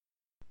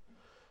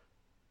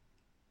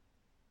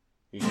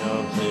You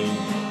can't think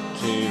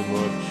too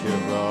much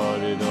about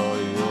it or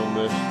you'll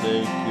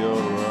mistake your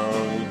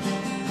roads.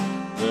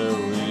 The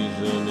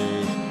reason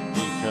is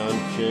you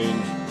can't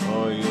change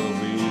or you'll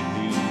be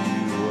who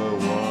you were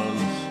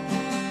once.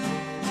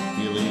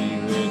 You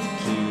leave it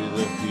to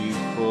the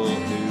people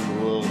who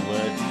will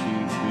let you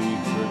be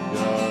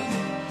forgot.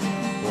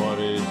 What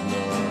is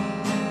not?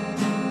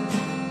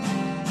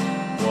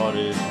 What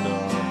is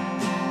not?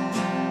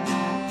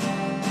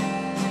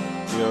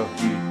 Your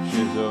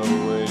future's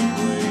always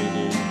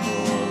waiting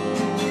for the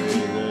way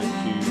that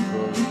you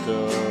fucked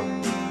up.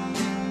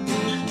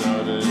 It's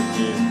not as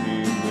if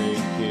you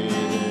make it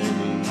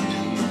any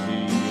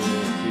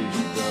easier to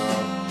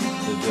stop.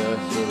 The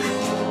death of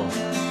all,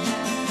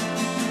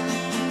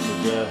 the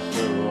death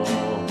of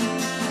all,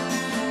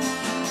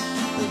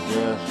 the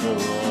death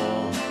of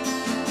all,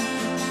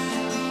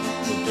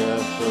 the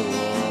death of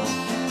all.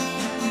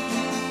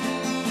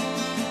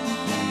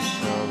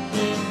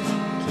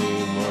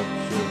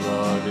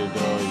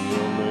 Or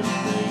you'll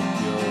mistake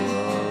your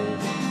road.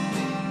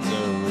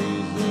 The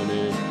reason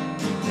is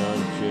you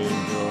can't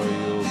change or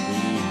you'll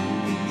be who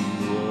you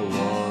were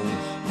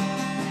once.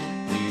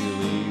 You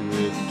leave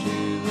it to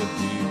the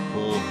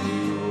people who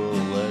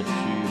will let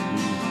you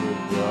be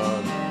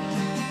forgot.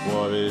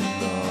 What is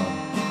not?